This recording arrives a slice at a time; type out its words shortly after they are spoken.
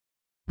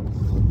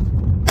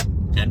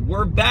And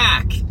we're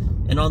back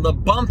and on the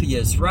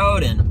bumpiest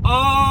road in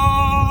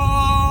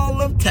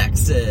all of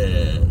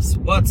Texas.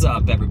 What's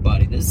up,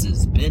 everybody? This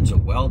is Benja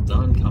Well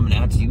Done coming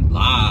at you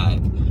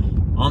live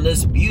on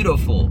this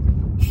beautiful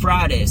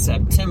Friday,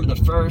 September the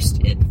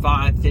 1st at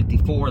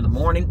 5:54 in the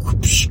morning.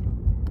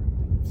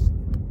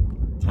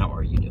 How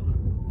are you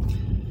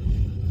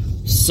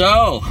doing?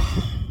 So,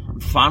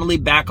 I'm finally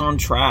back on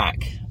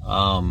track.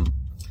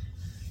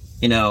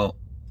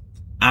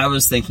 I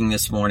was thinking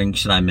this morning,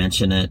 should I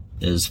mention it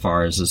as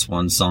far as this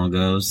one song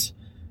goes?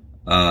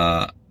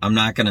 I'm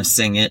not going to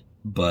sing it,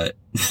 but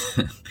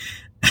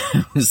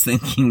I was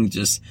thinking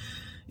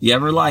you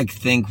ever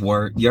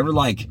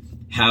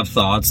have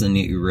thoughts and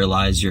you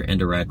realize you're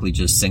indirectly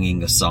just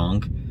singing a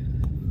song?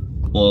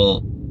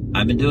 Well,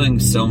 I've been doing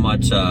so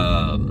much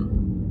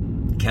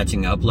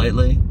catching up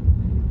lately.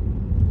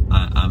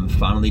 I'm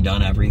finally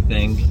done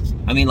everything.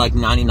 I mean, like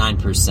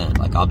 99%.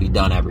 Like, I'll be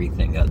done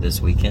everything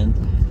this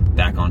weekend.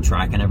 Back on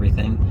track and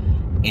everything.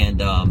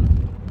 And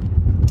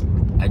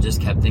I just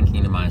kept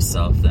thinking to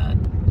myself that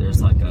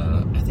there's like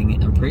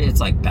it's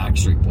like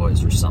Backstreet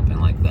Boys or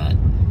something like that.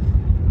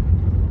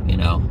 You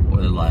know,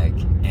 where they're like,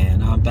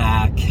 and I'm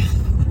back.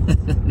 I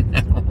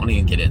don't want to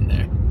even get in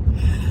there.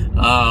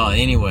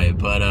 Anyway,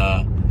 but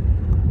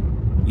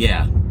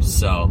yeah,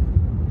 so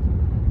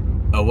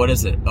what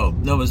is it? Oh,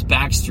 no, it was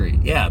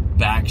Backstreet. Yeah,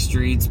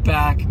 Backstreet's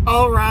back.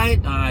 All right.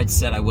 I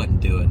said I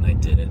wouldn't do it, and I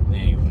did it.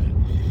 Anyway.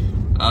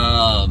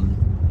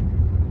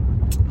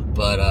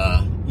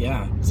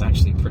 Yeah, it's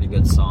actually a pretty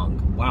good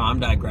song. Wow, I'm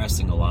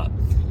digressing a lot.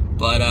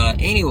 But,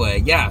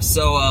 anyway, yeah,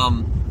 so,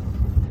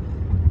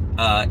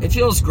 it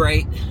feels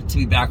great to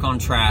be back on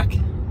track,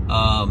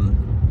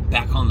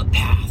 back on the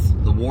path,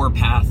 the war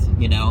path,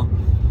 you know.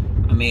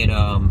 I made,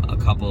 a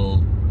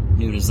couple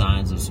new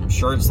designs of some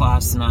shirts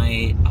last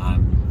night.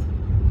 I'm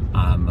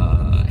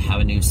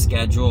have a new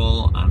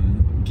schedule.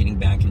 I'm getting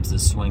back into the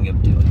swing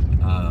of doing,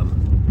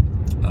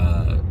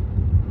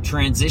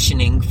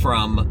 transitioning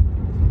from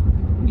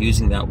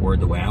using that word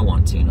the way I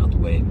want to, not the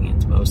way it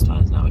means most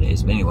times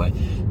nowadays. But anyway,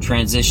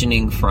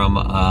 transitioning from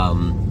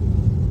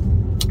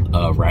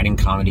writing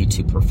comedy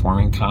to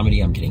performing comedy.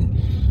 I'm getting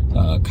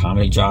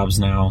comedy jobs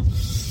now,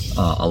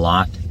 a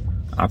lot,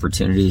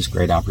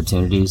 great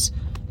opportunities,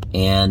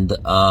 and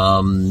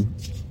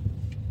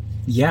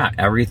yeah,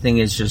 everything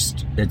is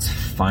it's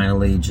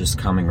finally just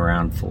coming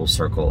around full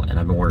circle, and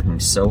I've been working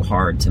so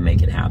hard to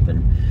make it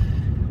happen.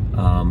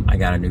 I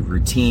got a new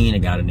routine. I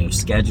got a new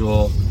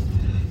schedule.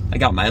 I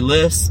got my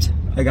list.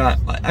 I got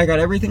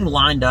everything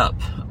lined up.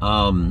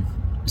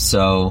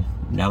 So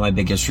now my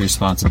biggest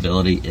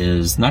responsibility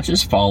is not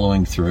just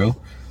following through,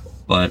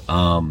 but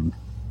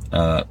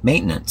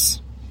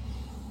maintenance.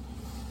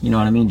 You know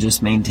what I mean?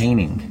 Just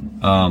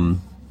maintaining.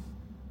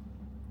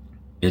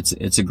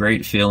 It's a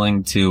great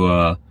feeling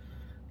to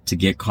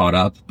get caught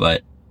up,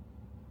 but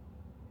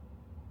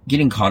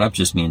getting caught up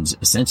just means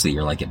essentially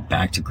you're like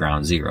back to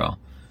ground zero.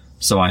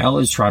 So I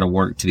always try to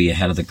work to be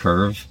ahead of the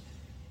curve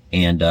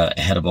and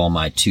ahead of all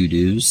my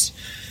to-dos.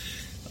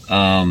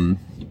 The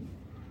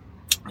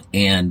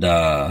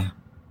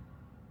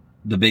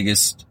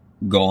biggest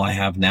goal I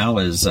have now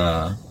is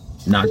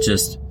not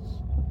just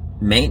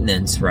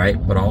maintenance, right?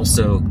 But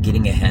also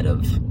getting ahead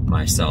of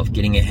myself,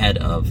 getting ahead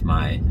of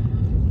my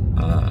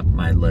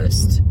my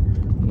list.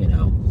 You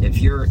know,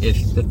 if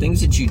the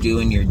things that you do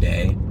in your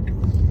day,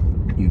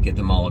 you get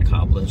them all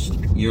accomplished,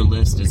 your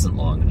list isn't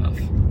long enough.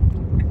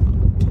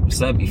 I've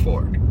said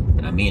before,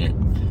 and I mean it,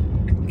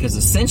 because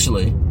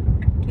essentially,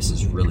 this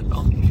is really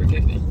bumpy,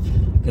 forgive me,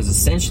 because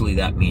essentially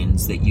that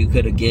means that you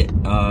could get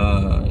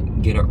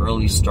an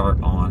early start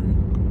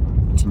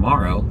on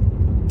tomorrow,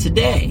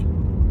 today.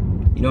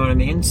 You know what I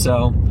mean?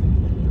 So,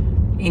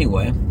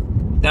 anyway,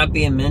 that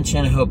being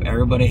mentioned, I hope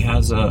everybody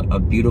has a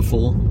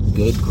beautiful,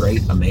 good,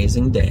 great,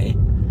 amazing day.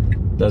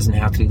 Doesn't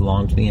have to be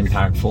long to be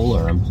impactful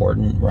or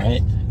important,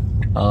 right?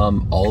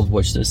 All of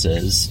which this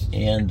is.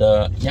 And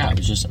yeah, I'm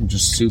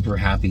just super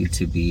happy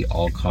to be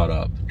all caught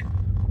up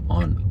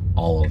on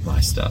all of my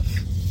stuff,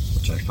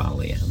 which I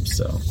finally am.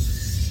 So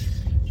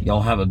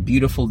y'all have a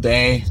beautiful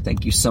day.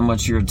 Thank you so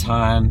much for your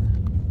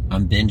time.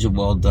 I'm Benja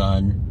Well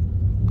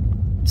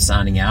Done,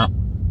 signing out.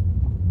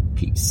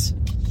 Peace.